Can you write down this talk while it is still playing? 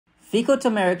Vicco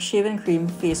Turmeric Shaving Cream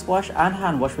Face Wash and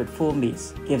Hand Wash with Foam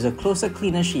Base gives a closer,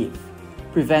 cleaner shave,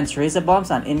 prevents razor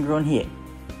bumps and ingrown hair,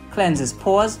 cleanses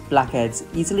pores, blackheads,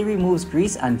 easily removes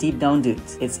grease and deep down dirt.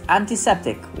 It's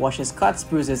antiseptic, washes cuts,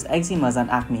 bruises, eczemas and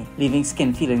acne, leaving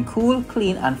skin feeling cool,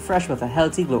 clean and fresh with a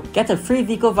healthy glow. Get a free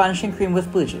Vicco Vanishing Cream with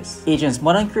purchase. Agents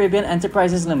Modern Caribbean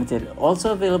Enterprises Limited,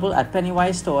 also available at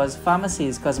Pennywise stores,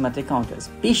 pharmacies, cosmetic counters.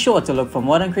 Be sure to look for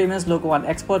Modern Caribbean's logo and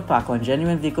export pack on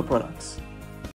genuine Vicco products.